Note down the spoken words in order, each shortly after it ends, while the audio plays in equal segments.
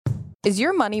Is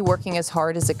your money working as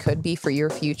hard as it could be for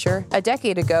your future? A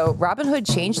decade ago, Robinhood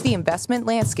changed the investment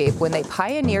landscape when they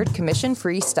pioneered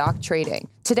commission-free stock trading.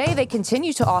 Today, they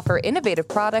continue to offer innovative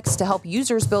products to help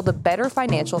users build a better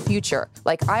financial future,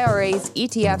 like IRAs,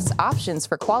 ETFs, options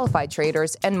for qualified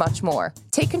traders, and much more.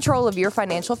 Take control of your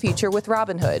financial future with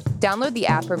Robinhood. Download the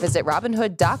app or visit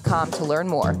Robinhood.com to learn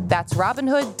more. That's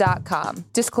Robinhood.com.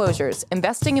 Disclosures.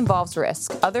 Investing involves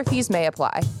risk. Other fees may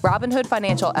apply. Robinhood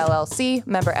Financial LLC,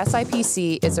 member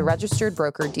SIPC, is a registered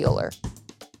broker-dealer.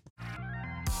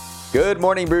 Good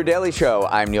morning, Brew Daily Show.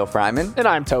 I'm Neil Fryman. And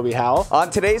I'm Toby Howell. On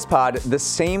today's pod, the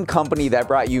same company that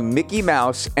brought you Mickey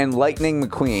Mouse and Lightning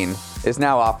McQueen is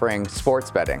now offering sports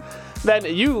betting. Then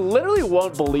you literally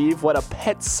won't believe what a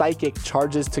pet psychic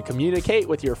charges to communicate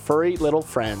with your furry little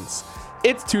friends.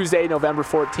 It's Tuesday, November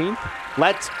 14th.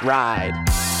 Let's ride.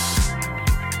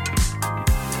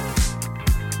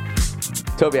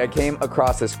 Toby, I came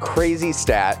across this crazy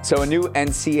stat. So a new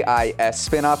NCIS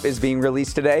spinoff is being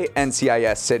released today,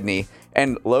 NCIS Sydney.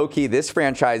 And low-key, this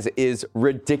franchise is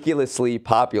ridiculously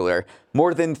popular.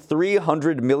 More than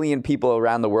 300 million people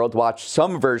around the world watched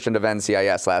some version of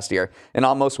NCIS last year, and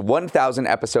almost 1,000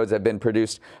 episodes have been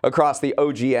produced across the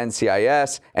OG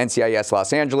NCIS, NCIS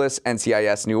Los Angeles,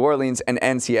 NCIS New Orleans, and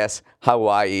NCIS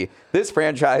Hawaii. This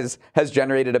franchise has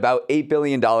generated about $8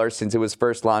 billion since it was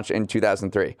first launched in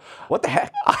 2003. What the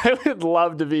heck? I would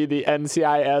love to be the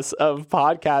NCIS of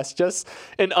podcasts, just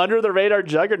an under-the-radar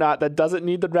juggernaut that doesn't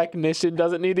need the recognition,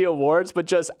 doesn't need the awards, but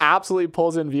just absolutely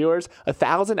pulls in viewers.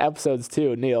 1,000 episodes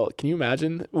too. Neil, can you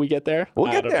imagine we get there?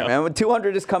 We'll get there, man.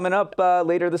 200 is coming up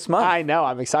later this month. I know.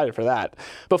 I'm excited for that.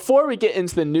 Before we get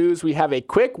into the news, we have a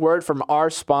quick word from our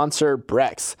sponsor,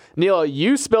 Brex. Neil,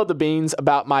 you spilled the beans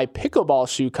about my pickleball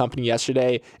shoe company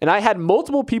yesterday, and I had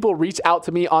multiple people reach out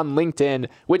to me on LinkedIn,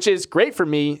 which is great for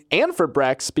me and for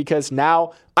Brex because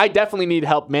now I definitely need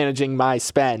help managing my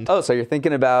spend. Oh, so you're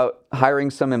thinking about hiring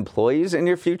some employees in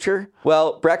your future?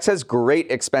 Well, Brex has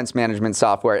great expense management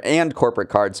software and corporate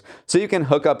cards, so you can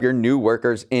hook up your new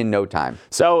workers in no time.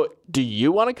 So, do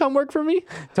you want to come work for me?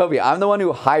 Toby, I'm the one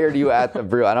who hired you at the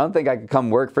Brew. I don't think I could come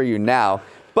work for you now,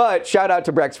 but shout out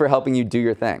to Brex for helping you do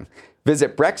your thing.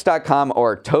 Visit Brex.com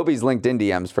or Toby's LinkedIn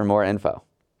DMs for more info.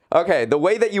 Okay, the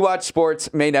way that you watch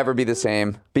sports may never be the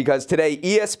same because today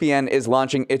ESPN is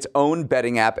launching its own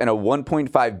betting app in a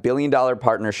 $1.5 billion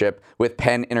partnership with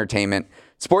Penn Entertainment.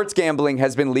 Sports gambling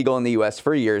has been legal in the U.S.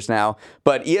 for years now,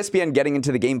 but ESPN getting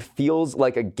into the game feels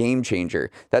like a game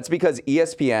changer. That's because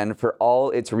ESPN, for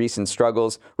all its recent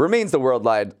struggles, remains the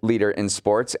worldwide leader in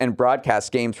sports and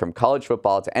broadcasts games from college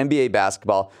football to NBA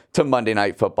basketball to Monday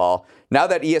Night Football. Now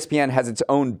that ESPN has its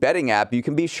own betting app, you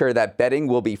can be sure that betting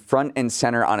will be front and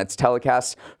center on its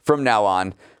telecasts from now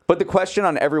on. But the question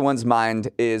on everyone's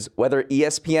mind is whether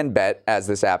ESPN Bet, as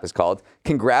this app is called,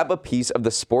 can grab a piece of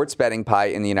the sports betting pie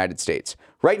in the United States.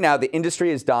 Right now, the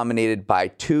industry is dominated by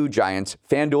two giants,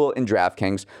 FanDuel and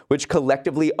DraftKings, which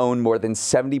collectively own more than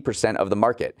 70% of the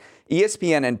market.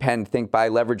 ESPN and Penn think by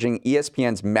leveraging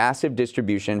ESPN's massive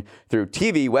distribution through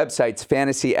TV, websites,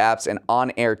 fantasy apps, and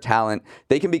on-air talent,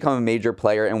 they can become a major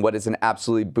player in what is an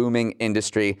absolutely booming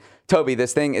industry. Toby,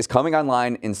 this thing is coming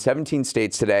online in 17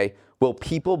 states today. Will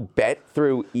people bet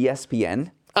through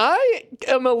ESPN? I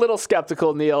am a little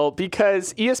skeptical, Neil,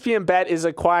 because ESPN Bet is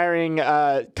acquiring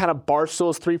kind of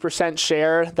Barstool's 3%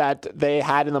 share that they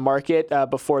had in the market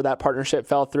before that partnership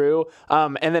fell through.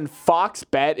 And then Fox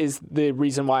Bet is the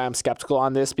reason why I'm skeptical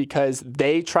on this, because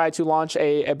they tried to launch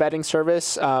a betting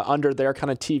service under their kind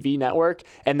of TV network,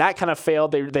 and that kind of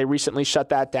failed. They recently shut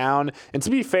that down. And to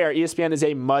be fair, ESPN is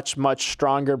a much, much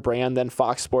stronger brand than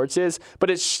Fox Sports is, but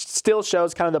it still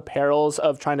shows kind of the perils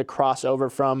of trying to cross over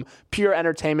from pure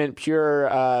entertainment, pure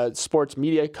sports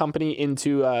media company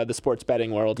into the sports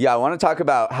betting world. Yeah, I want to talk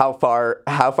about how far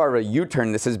of a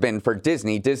U-turn this has been for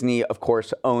Disney. Disney, of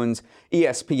course, owns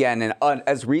ESPN, and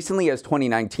as recently as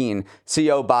 2019,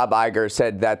 CEO Bob Iger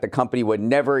said that the company would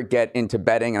never get into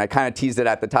betting, and I kind of teased it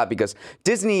at the top because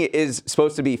Disney is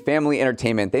supposed to be family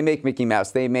entertainment. They make Mickey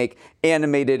Mouse. They make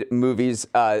animated movies.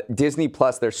 Disney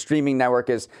Plus, their streaming network,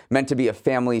 is meant to be a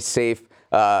family-safe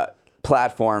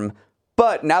platform.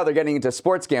 But now they're getting into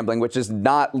sports gambling, which is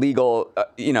not legal,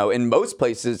 in most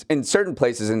places, in certain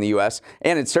places in the U.S.,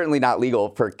 and it's certainly not legal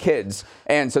for kids.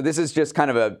 And so this has just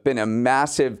kind of been a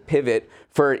massive pivot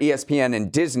for ESPN and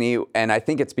Disney, and I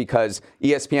think it's because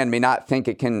ESPN may not think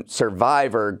it can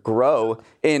survive or grow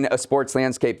in a sports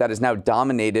landscape that is now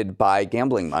dominated by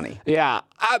gambling money. Yeah.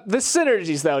 The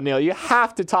synergies, though, Neil, you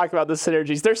have to talk about the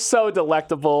synergies. They're so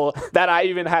delectable that I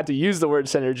even had to use the word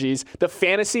synergies. The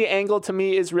fantasy angle to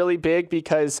me is really big. big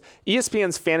because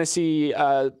ESPN's fantasy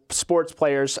sports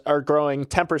players are growing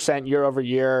 10% year over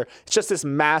year. It's just this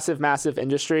massive, massive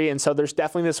industry. And so there's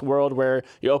definitely this world where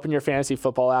you open your fantasy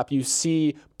football app, you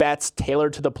see bets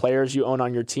tailored to the players you own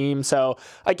on your team. So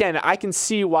again, I can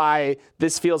see why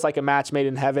this feels like a match made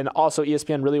in heaven. Also,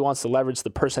 ESPN really wants to leverage the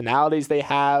personalities they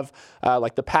have,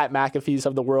 like the Pat McAfees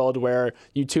of the world, where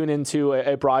you tune into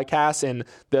a broadcast and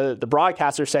the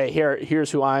broadcasters say, here's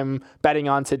who I'm betting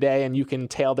on today, and you can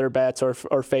tail their bets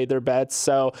or fade their bets.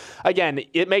 So again,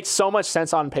 it makes so much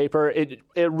sense on paper. It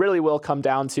really will come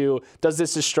down to, does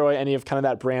this destroy any of kind of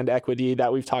that brand equity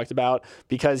that we've talked about?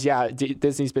 Because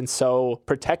Disney's been so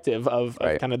protective of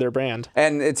kind of their brand.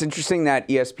 And it's interesting that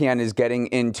ESPN is getting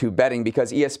into betting,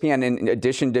 because ESPN, in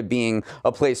addition to being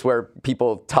a place where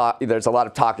people talk, there's a lot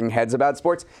of talking heads about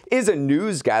sports, is a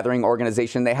news gathering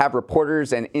organization. They have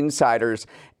reporters and insiders,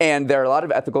 and there are a lot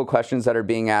of ethical questions that are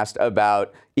being asked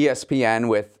about ESPN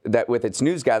with its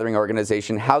news gathering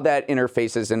organization, how that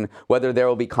interfaces and whether there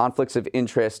will be conflicts of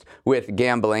interest with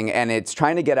gambling. And it's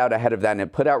trying to get out ahead of that, and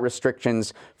it put out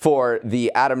restrictions for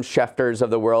the Adam Schefters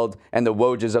of the world and the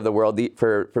Wojs of the world.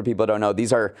 For people who don't know,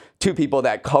 these are two people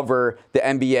that cover the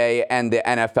NBA and the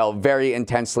NFL very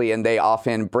intensely, and they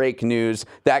often break news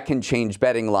that can change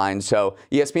betting lines. So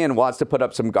ESPN wants to put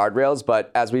up some guardrails,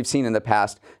 but as we've seen in the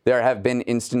past, there have been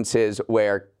instances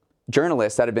where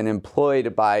journalists that have been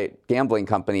employed by gambling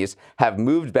companies have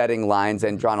moved betting lines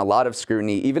and drawn a lot of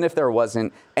scrutiny. Even if there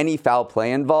wasn't any foul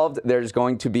play involved, there's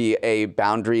going to be a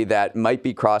boundary that might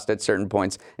be crossed at certain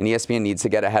points, and ESPN needs to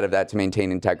get ahead of that to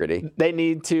maintain integrity. They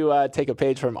need to take a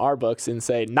page from our books and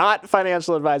say, not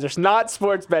financial advisors, not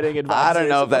sports betting advisors. I don't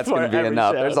know if that's going to be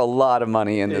enough. There's a lot of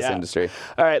money in this industry.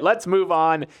 All right, let's move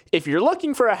on. If you're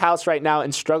looking for a house right now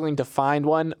and struggling to find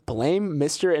one, blame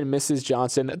Mr. and Mrs.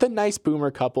 Johnson, the nice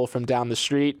boomer couple from down the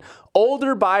street.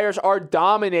 Older buyers are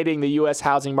dominating the U.S.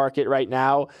 housing market right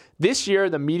now. This year,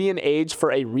 the median age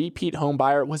for a repeat home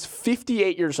buyer was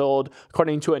 58 years old,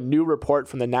 according to a new report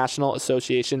from the National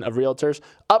Association of Realtors,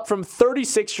 up from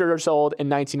 36 years old in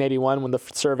 1981 when the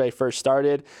survey first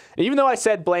started. And even though I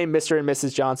said blame Mr. and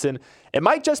Mrs. Johnson, it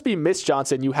might just be Miss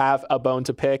Johnson you have a bone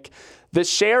to pick. The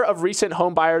share of recent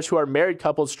home buyers who are married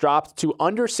couples dropped to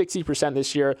under 60%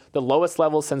 this year, the lowest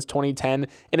level since 2010,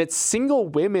 and it's single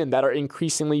women that are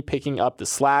increasingly picking up the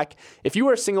slack. If you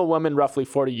were a single woman roughly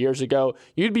 40 years ago,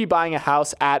 you'd be buying a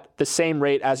house at the same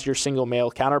rate as your single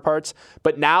male counterparts,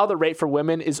 but now the rate for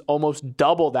women is almost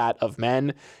double that of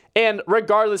men. And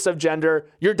regardless of gender,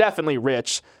 you're definitely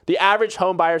rich. The average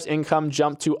home buyer's income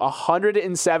jumped to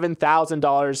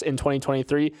 $107,000 in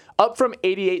 2023, up from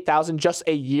 $88,000 just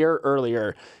a year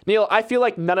earlier. Neil, I feel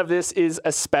like none of this is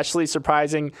especially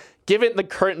surprising given the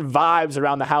current vibes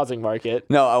around the housing market.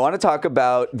 No, I want to talk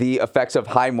about the effects of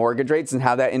high mortgage rates and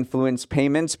how that influenced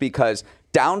payments, because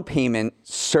down payment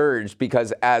surged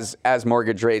because as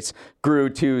mortgage rates grew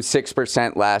to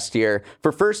 6% last year.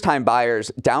 For first-time buyers,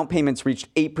 down payments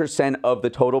reached 8% of the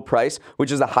total price,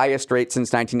 which is the highest rate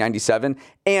since 1997,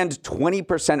 and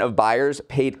 20% of buyers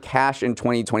paid cash in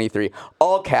 2023,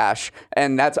 all cash,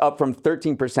 and that's up from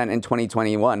 13% in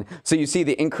 2021. So you see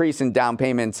the increase in down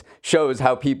payments shows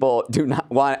how people do not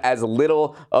want as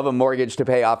little of a mortgage to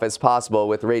pay off as possible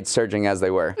with rates surging as they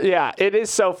were. Yeah, it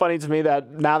is so funny to me that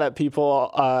now that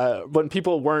people, when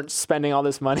people weren't spending all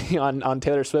this money on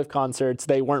Taylor Swift concerts,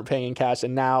 they weren't paying in cash,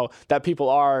 and now that people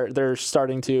are, they're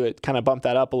starting to kind of bump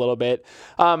that up a little bit.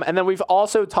 And then we've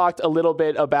also talked a little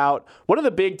bit about one of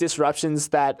the big disruptions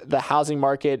that the housing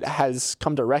market has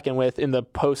come to reckon with in the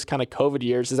post kind of COVID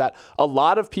years is that a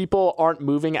lot of people aren't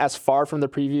moving as far from the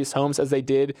previous homes as they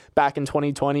did back in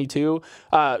 2022.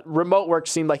 Remote work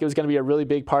seemed like it was going to be a really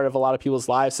big part of a lot of people's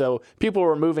lives, so people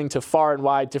were moving to far and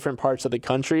wide different parts of the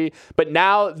country. But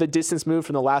now the distance moved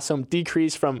from the last home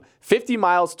decreased from 50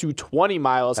 miles to 20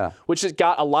 miles, which has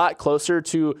got a lot closer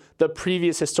to the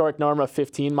previous historic norm of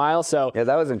 15 miles. So yeah,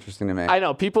 that was interesting to me. I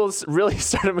know people really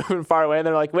started moving far away, and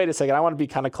they're like, wait a second, I want to be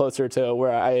kind of closer to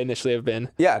where I initially have been.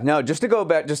 Yeah, no, just to go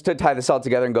back, just to tie this all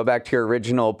together and go back to your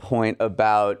original point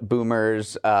about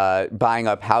boomers buying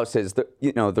up houses,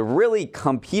 they're really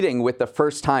competing with the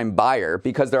first-time buyer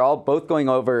because they're all both going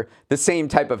over the same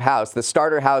type of house. The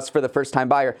starter house for the first-time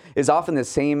buyer is often the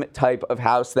same type of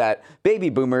house that baby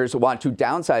boomers want to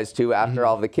downsize downsize to after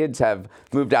all the kids have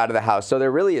moved out of the house. So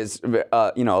there really is,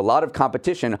 a lot of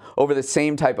competition over the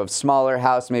same type of smaller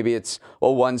house. Maybe it's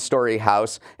a one-story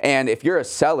house. And if you're a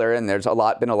seller and there's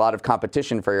been a lot of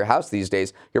competition for your house these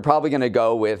days, you're probably going to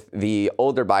go with the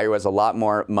older buyer who has a lot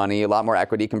more money, a lot more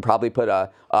equity, can probably put a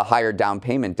higher down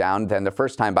payment down than the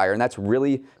first-time buyer. And that's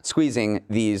really squeezing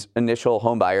these initial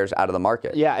home buyers out of the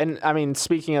market. Yeah, and I mean,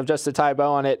 speaking of, just to tie a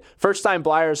bow on it, first-time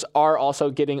buyers are also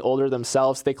getting older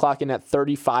themselves. They clock in at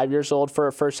 35 years old for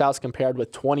a first house compared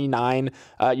with 29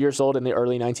 years old in the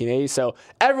early 1980s. So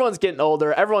everyone's getting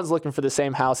older. Everyone's looking for the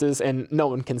same houses, and no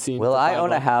one can seem Will I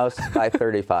own a house by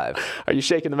 35? Are you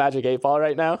shaking the magic 8 ball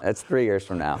right now? That's 3 years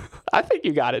from now. I think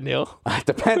you got it, Neil. It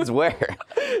depends where.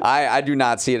 I do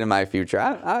not see it in my future.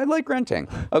 I like renting.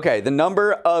 Okay, the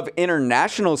number of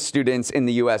international students in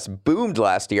the U.S. boomed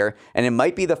last year, and it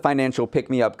might be the financial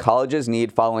pick-me-up colleges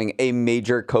need following a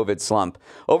major COVID slump.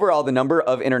 Overall, the number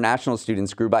of international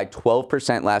students grew by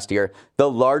 12% last year, the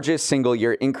largest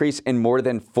single-year increase in more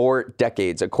than 4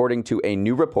 decades, according to a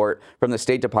new report from the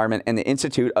State Department and the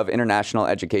Institute of International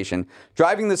Education.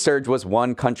 Driving the surge was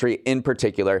one country in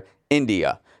particular,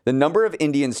 India. The number of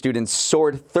Indian students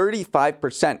soared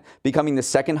 35%, becoming the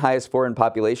second highest foreign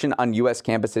population on U.S.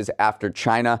 campuses after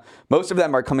China. Most of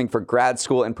them are coming for grad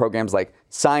school in programs like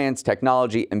science,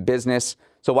 technology, and business.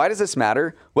 So why does this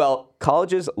matter? Well,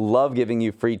 colleges love giving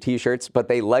you free t-shirts, but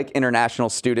they like international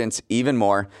students even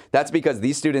more. That's because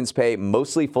these students pay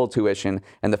mostly full tuition,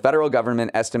 and the federal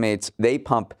government estimates they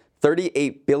pump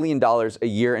 $38 billion a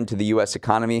year into the U.S.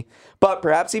 economy. But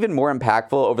perhaps even more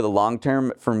impactful over the long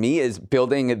term for me is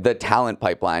building the talent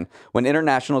pipeline. When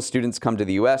international students come to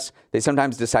the U.S., they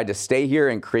sometimes decide to stay here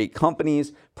and create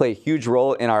companies, play a huge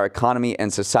role in our economy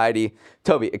and society.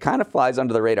 Toby, it kind of flies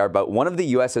under the radar, but one of the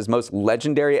U.S.'s most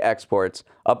legendary exports,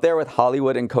 up there with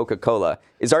Hollywood and Coca-Cola,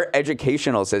 is our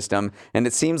educational system. And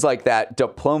it seems like that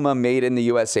diploma made in the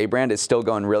USA brand is still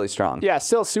going really strong. Yeah,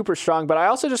 still super strong. But I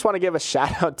also just want to give a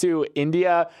shout out to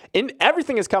India.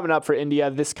 Everything is coming up for India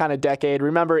this kind of decade.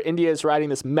 Remember, India is riding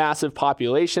this massive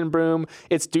population boom.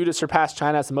 It's due to surpass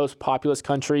China as the most populous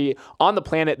country on the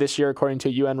planet this year, according to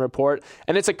a UN report.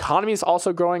 And its economy is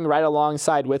also growing right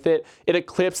alongside with it. It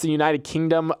eclipsed the United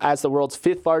Kingdom as the world's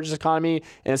 5th largest economy,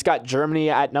 and it's got Germany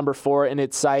at number 4 in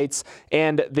its sights.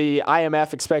 And the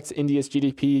IMF expects India's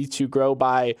GDP to grow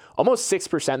by almost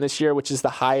 6% this year, which is the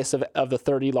highest of the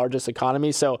 30 largest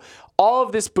economies. So all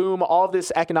of this boom, all of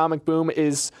this economic boom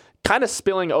is kind of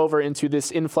spilling over into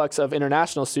this influx of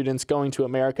international students going to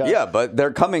America. Yeah, but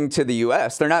they're coming to the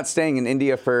U.S. They're not staying in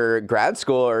India for grad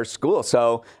school or school.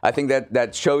 So I think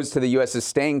that shows to the U.S.'s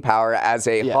staying power as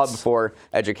a hub for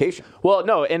education. Well,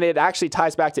 no, and it actually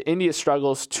ties back to India's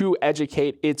struggles to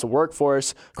educate its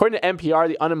workforce. According to NPR,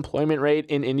 the unemployment rate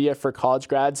in India for college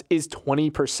grads is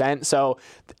 20%. So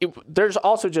there's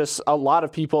also just a lot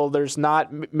of people. There's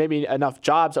not maybe enough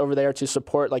jobs over there to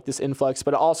support like this influx,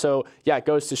 but also, it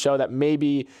goes to show that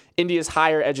maybe India's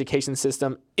higher education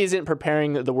system isn't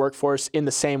preparing the workforce in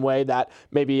the same way that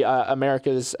maybe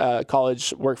America's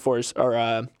college workforce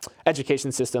or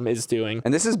education system is doing.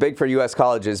 And this is big for U.S.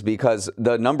 colleges because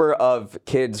the number of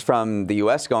kids from the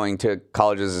U.S. going to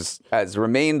colleges has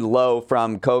remained low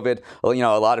from COVID. Well,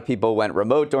 a lot of people went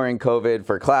remote during COVID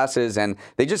for classes, and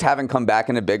they just haven't come back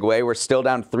in a big way. We're still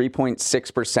down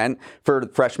 3.6% for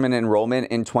freshman enrollment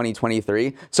in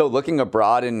 2023. So looking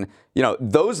abroad, and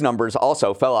those numbers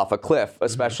also fell off a cliff,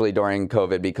 especially during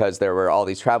COVID, because there were all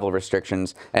these travel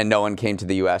restrictions and no one came to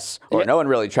the U.S. or no one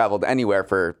really traveled anywhere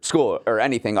for school or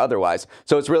anything otherwise.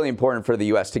 So it's really important for the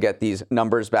U.S. to get these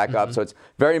numbers back up. So it's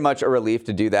very much a relief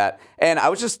to do that. And I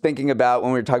was just thinking about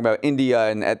when we were talking about India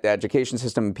and the education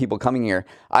system and people coming here,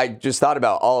 I just thought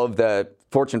about all of the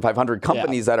Fortune 500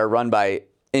 companies that are run by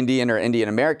Indian or Indian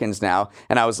Americans now.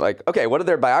 And I was like, okay, what are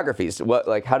their biographies?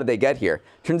 How did they get here?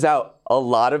 Turns out a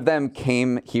lot of them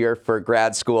came here for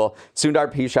grad school.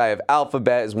 Sundar Pichai of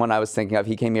Alphabet is one I was thinking of.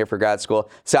 He came here for grad school.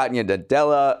 Satya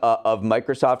Nadella of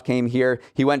Microsoft came here.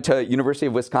 He went to University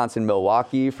of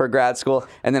Wisconsin-Milwaukee for grad school.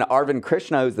 And then Arvind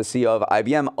Krishna, who's the CEO of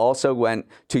IBM, also went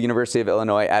to University of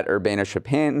Illinois at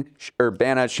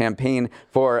Urbana-Champaign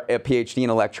for a PhD in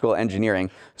electrical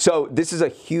engineering. So this is a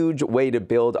huge way to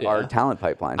build our talent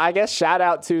pipeline. I guess shout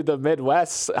out to the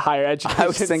Midwest higher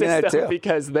education system that too.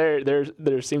 Because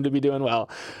they seem to be doing well. All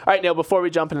right, Neil, before we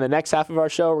jump into the next half of our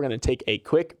show, we're going to take a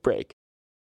quick break.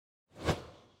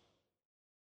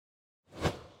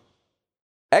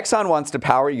 Exxon wants to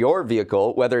power your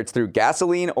vehicle, whether it's through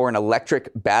gasoline or an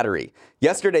electric battery.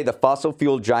 Yesterday, the fossil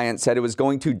fuel giant said it was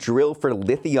going to drill for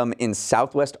lithium in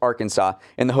southwest Arkansas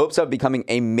in the hopes of becoming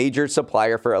a major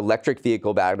supplier for electric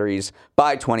vehicle batteries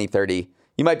by 2030.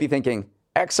 You might be thinking,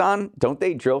 Exxon, don't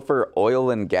they drill for oil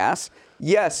and gas?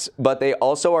 Yes, but they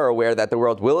also are aware that the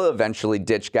world will eventually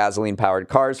ditch gasoline-powered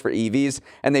cars for EVs,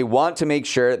 and they want to make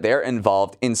sure they're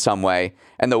involved in some way.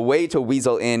 And the way to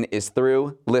weasel in is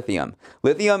through lithium.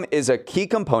 Lithium is a key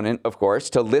component, of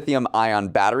course, to lithium-ion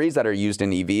batteries that are used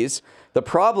in EVs. The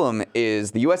problem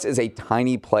is the U.S. is a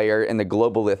tiny player in the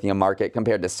global lithium market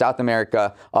compared to South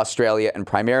America, Australia, and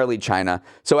primarily China.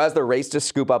 So as the race to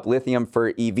scoop up lithium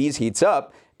for EVs heats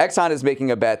up, Exxon is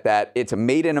making a bet that its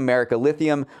made in America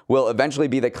lithium will eventually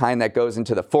be the kind that goes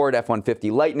into the Ford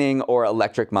F-150 Lightning or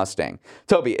electric Mustang.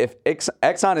 Toby, if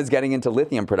Exxon is getting into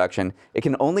lithium production, it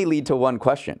can only lead to one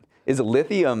question. Is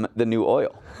lithium the new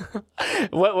oil?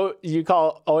 What you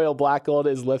call oil black gold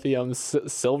is lithium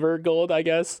silver gold, I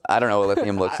guess. I don't know what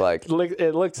lithium looks like.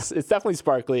 It's definitely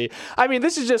sparkly. I mean,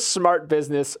 this is just smart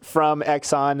business from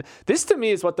Exxon. This to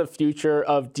me is what the future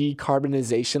of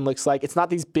decarbonization looks like. It's not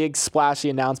these big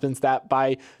splashy announcements that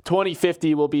by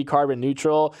 2050 will be carbon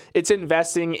neutral. It's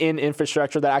investing in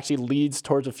infrastructure that actually leads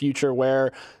towards a future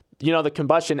where the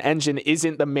combustion engine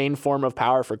isn't the main form of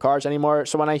power for cars anymore.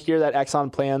 So when I hear that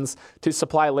Exxon plans to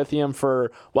supply lithium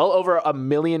for well over 1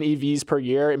 million EVs per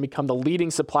year and become the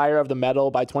leading supplier of the metal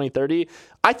by 2030,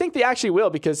 I think they actually will,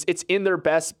 because it's in their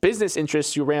best business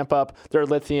interest to ramp up their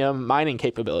lithium mining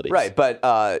capabilities. Right, but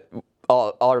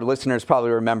all our listeners probably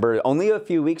remember only a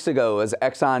few weeks ago as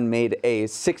Exxon made a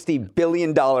 $60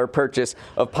 billion purchase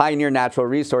of Pioneer Natural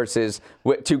Resources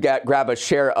to grab a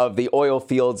share of the oil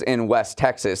fields in West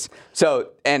Texas.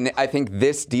 So, and I think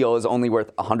this deal is only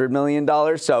worth $100 million.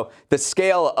 So the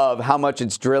scale of how much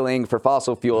it's drilling for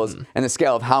fossil fuels and the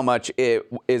scale of how much it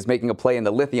is making a play in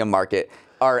the lithium market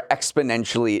are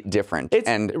exponentially different,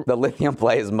 and the lithium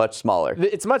play is much smaller.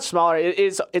 It's much smaller.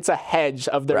 It's a hedge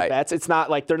of their bets. It's not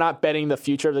like they're not betting the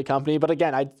future of the company. But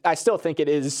again, I still think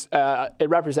it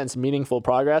represents meaningful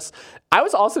progress. I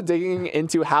was also digging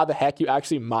into how the heck you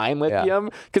actually mine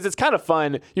lithium, because it's kind of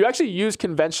fun. You actually use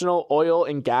conventional oil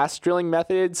and gas drilling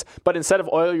methods, but instead of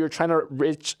oil, you're trying to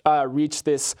reach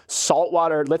this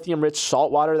saltwater, lithium-rich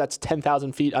saltwater that's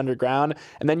 10,000 feet underground,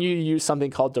 and then you use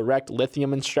something called direct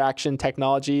lithium extraction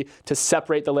technology to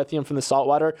separate the lithium from the salt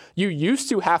water. You used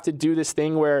to have to do this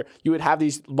thing where you would have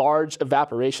these large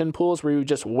evaporation pools where you would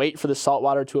just wait for the salt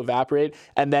water to evaporate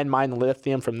and then mine the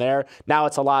lithium from there. Now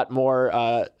it's a lot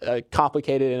more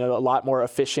complicated and a lot more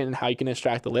efficient in how you can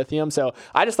extract the lithium. So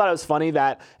I just thought it was funny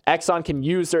that Exxon can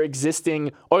use their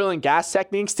existing oil and gas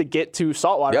techniques to get to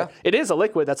salt water. Yeah. It is a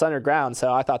liquid that's underground,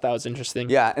 so I thought that was interesting.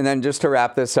 Yeah, and then just to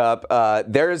wrap this up,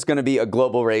 there is going to be a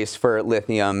global race for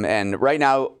lithium, and right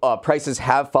now prices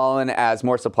have fallen as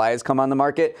more supply has come on the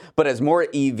market, but as more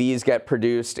EVs get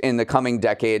produced in the coming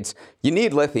decades, you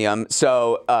need lithium.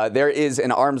 So there is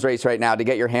an arms race right now to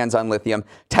get your hands on lithium.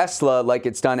 Tesla, like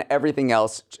it's done everything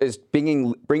else, is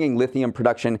bringing lithium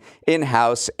production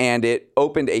in-house, and it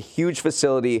opened a huge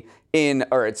facility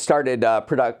it started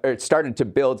to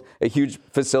build a huge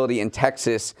facility in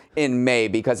Texas in May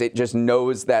because it just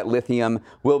knows that lithium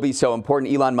will be so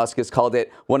important. Elon Musk has called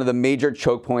it one of the major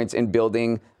choke points in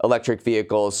building electric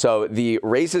vehicles. So the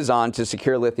race is on to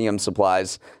secure lithium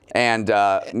supplies, and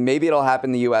maybe it'll happen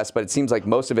in the U.S., but it seems like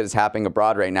most of it is happening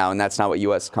abroad right now, and that's not what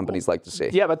U.S. companies like to see.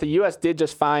 Yeah, but the U.S. did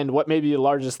just find what may be the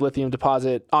largest lithium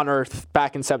deposit on Earth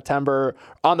back in September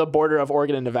on the border of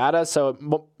Oregon and Nevada. So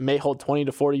it may hold 20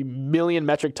 to 40 million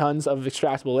metric tons of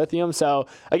extractable lithium. So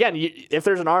again, if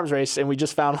there's an arms race and we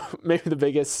just found maybe the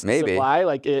biggest supply,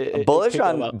 like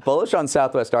bullish on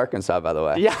Southwest Arkansas, by the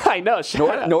way. Yeah, I know.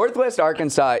 Northwest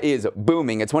Arkansas is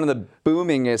booming. It's one of the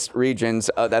boomingest regions.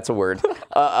 That's a word.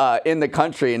 In the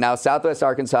country. Now, Southwest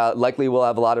Arkansas likely will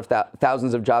have a lot of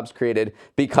thousands of jobs created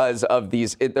because of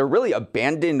these. They're really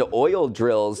abandoned oil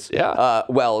drills,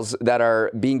 wells that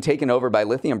are being taken over by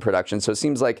lithium production. So it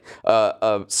seems like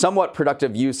a somewhat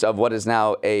productive use of what is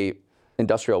now a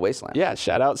industrial wasteland. Yeah,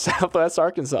 shout out Southwest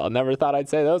Arkansas. Never thought I'd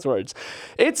say those words.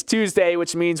 It's Tuesday,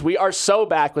 which means we are so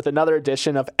back with another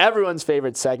edition of everyone's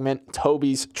favorite segment,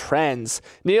 Toby's Trends.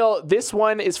 Neil, this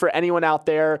one is for anyone out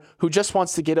there who just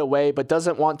wants to get away but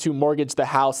doesn't want to mortgage the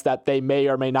house that they may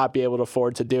or may not be able to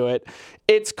afford to do it.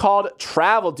 It's called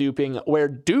travel duping, where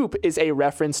dupe is a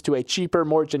reference to a cheaper,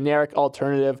 more generic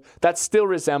alternative that still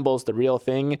resembles the real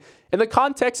thing. In the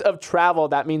context of travel,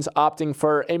 that means opting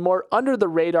for a more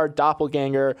under-the-radar doppelganger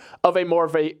doppelganger of a more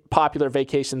popular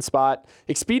vacation spot,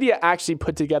 Expedia actually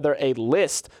put together a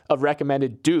list of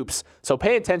recommended dupes. So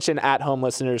pay attention at home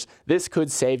listeners. This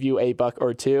could save you a buck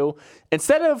or two.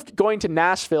 Instead of going to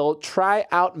Nashville, try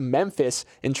out Memphis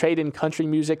and trade in country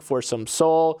music for some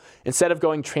soul. Instead of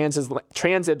going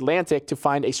transatlantic to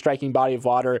find a striking body of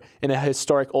water in a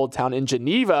historic old town in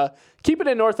Geneva, keep it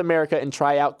in North America and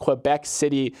try out Quebec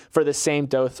City for the same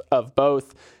dose of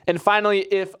both. And finally,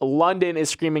 if London is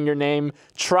screaming your name,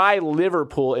 try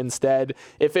Liverpool instead.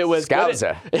 If it was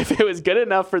good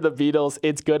enough for the Beatles,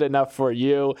 it's good enough for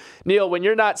you. Neil, when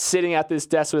you're not sitting at this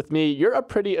desk with me, you're a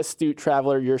pretty astute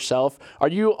traveler yourself. Are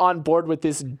you on board with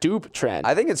this dupe trend?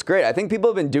 I think it's great. I think people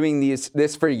have been doing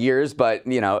this for years, but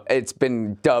it's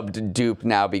been dubbed dupe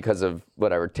now because of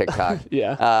whatever TikTok.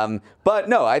 Yeah. But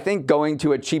no, I think going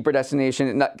to a cheaper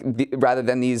destination rather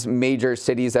than these major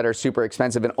cities that are super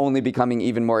expensive and only becoming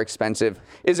even more expensive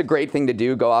is a great thing to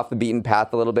do. Go off the beaten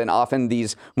path a little bit. And often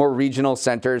these more regional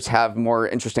centers have more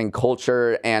interesting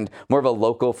culture and more of a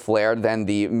local flair than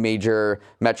the major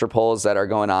metropoles that are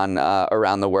going on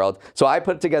around the world. So I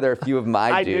put together a few of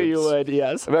my I dupes. knew you would,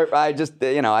 yes. I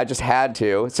just had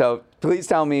to. So please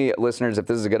tell me, listeners, if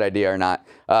this is a good idea or not,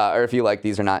 or if you like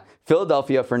these or not.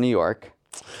 Philadelphia for New York.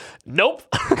 Nope.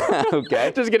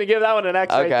 Okay. Just going to give that one an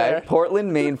X right there.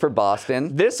 Portland, Maine for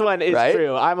Boston. This one is right?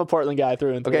 true. I'm a Portland guy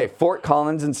through and through. Okay, Fort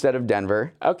Collins instead of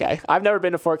Denver. Okay. I've never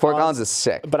been to Fort Fort Collins. Collins is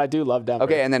sick. But I do love Denver.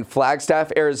 Okay, and then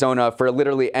Flagstaff, Arizona for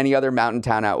literally any other mountain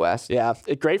town out west. Yeah,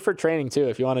 great for training too.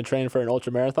 If you want to train for an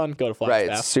ultra marathon, go to Flagstaff.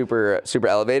 Right, it's super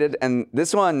elevated. And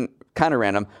this one, kind of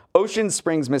random, Ocean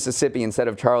Springs, Mississippi instead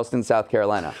of Charleston, South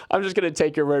Carolina. I'm just going to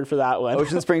take your word for that one.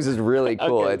 Ocean Springs is really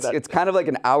cool. Okay, it's kind of like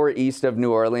an hour east of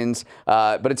New Orleans,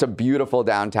 but it's a beautiful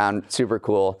downtown, super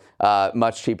cool,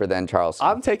 much cheaper than Charleston.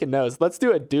 I'm taking notes. Let's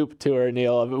do a dupe tour,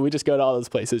 Neil. We just go to all those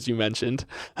places you mentioned.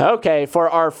 Okay, for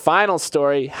our final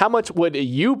story, how much would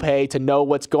you pay to know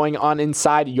what's going on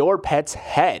inside your pet's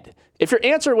head? If your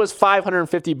answer was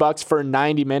 $550 for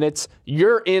 90 minutes,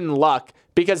 you're in luck,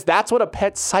 because that's what a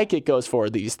pet psychic goes for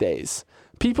these days.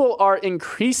 People are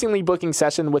increasingly booking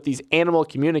sessions with these animal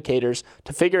communicators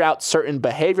to figure out certain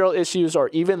behavioral issues or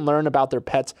even learn about their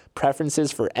pet's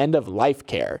preferences for end-of-life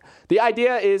care. The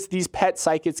idea is these pet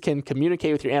psychics can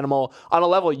communicate with your animal on a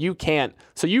level you can't,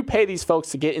 so you pay these folks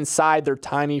to get inside their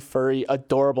tiny, furry,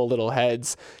 adorable little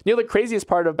heads. Neil, the craziest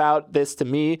part about this to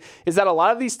me is that a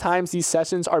lot of these times these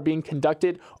sessions are being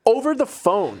conducted over the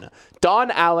phone. Dawn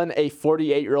Allen, a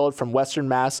 48-year-old from Western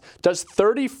Mass, does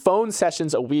 30 phone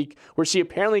sessions a week where she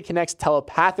apparently connects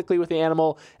telepathically with the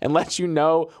animal and lets you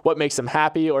know what makes them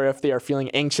happy or if they are feeling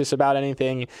anxious about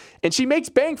anything. And she makes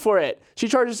bank for it. She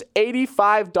charges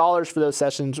 $85 for those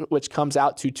sessions, which comes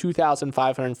out to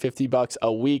 $2,550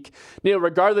 a week. Neil,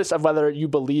 regardless of whether you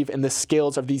believe in the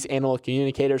skills of these animal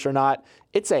communicators or not,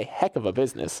 it's a heck of a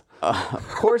business. Of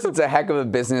course, it's a heck of a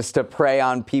business to prey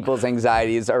on people's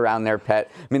anxieties around their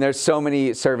pet. I mean, there's so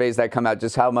many surveys that come out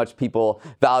just how much people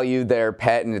value their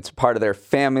pet and it's part of their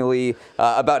family.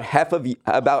 About half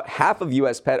of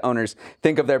U.S. pet owners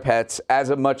think of their pets as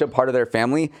much a part of their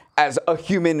family as a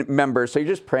human member. So you're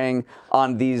just preying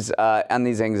on these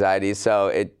anxieties. So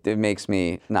it makes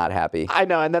me not happy. I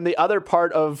know. And then the other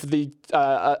part of the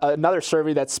another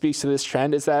survey that speaks to this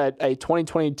trend is that a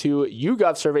 2022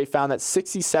 YouGov survey found that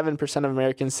 67% of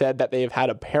Americans said that they have had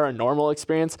a paranormal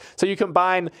experience. So you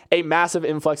combine a massive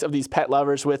influx of these pet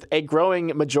lovers with a growing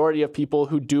majority of people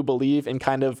who do believe in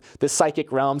kind of the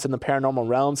psychic realms and the paranormal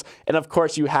realms. And of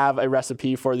course, you have a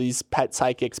recipe for these pet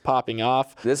psychics popping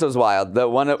off. This was wild.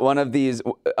 One of these,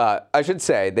 I should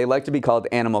say, they like to be called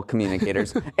animal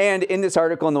communicators. And in this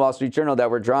article in the Wall Street Journal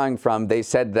that we're drawing from, they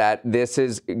said that this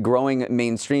is growing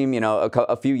mainstream.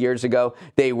 A few years ago,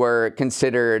 they were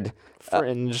considered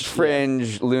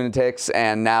fringe lunatics,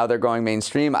 and now they're going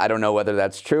mainstream. I don't know whether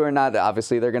that's true or not.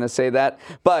 Obviously, they're going to say that.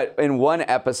 But in one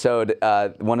episode,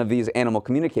 one of these animal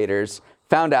communicators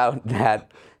found out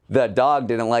that the dog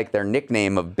didn't like their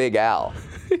nickname of Big Al.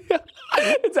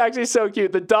 It's actually so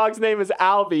cute. The dog's name is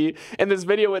Albie, and this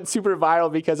video went super viral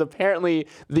because apparently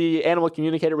the animal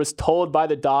communicator was told by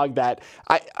the dog that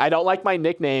I don't like my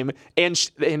nickname, and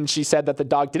she said that the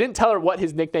dog didn't tell her what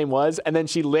his nickname was, and then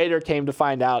she later came to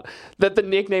find out that the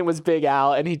nickname was Big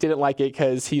Al, and he didn't like it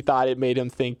because he thought it made him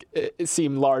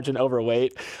seem large and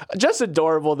overweight. Just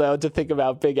adorable, though, to think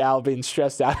about Big Al being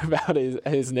stressed out about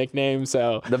his nickname.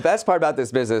 So the best part about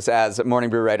this business, as Morning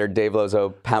Brew writer Dave Lozo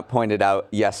pointed out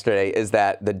yesterday, is is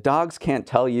that the dogs can't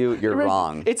tell you you're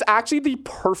wrong. It's actually the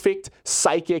perfect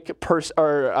psychic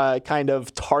kind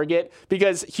of target,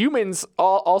 because humans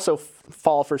also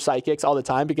fall for psychics all the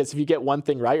time, because if you get one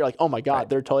thing right, you're like, oh my God,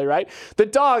 they're totally right. The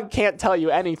dog can't tell you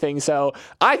anything. So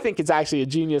I think it's actually a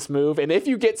genius move. And if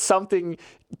you get something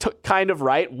kind of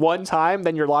right one time,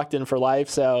 then you're locked in for life.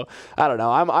 So I don't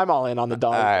know. I'm all in on the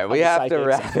dog. All right, we have to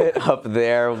wrap it up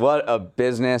there. What a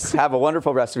business. Have a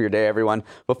wonderful rest of your day, everyone.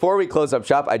 Before we close up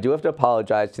shop, I do have to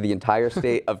apologize to the entire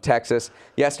state of Texas.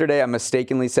 Yesterday, I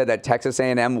mistakenly said that Texas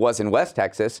A&M was in West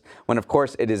Texas, when of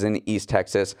course it is in East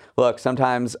Texas. Look,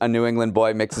 sometimes a New England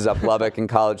boy mixes up Lubbock and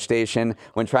College Station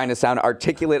when trying to sound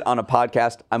articulate on a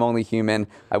podcast. I'm only human.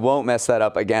 I won't mess that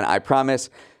up again, I promise.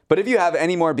 But if you have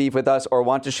any more beef with us or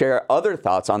want to share other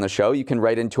thoughts on the show, you can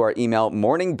write into our email,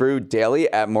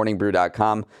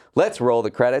 morningbrewdaily@morningbrew.com. Let's roll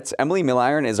the credits. Emily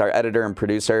Milliron is our editor and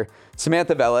producer.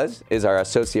 Samantha Velez is our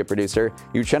associate producer.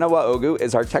 Uchenna Waogu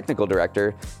is our technical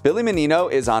director. Billy Menino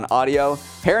is on audio.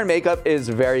 Hair and Makeup is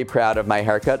very proud of my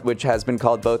haircut, which has been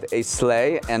called both a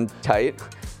slay and tight.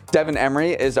 Devin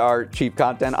Emery is our chief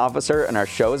content officer, and our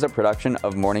show is a production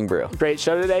of Morning Brew. Great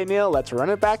show today, Neil. Let's run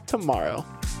it back tomorrow.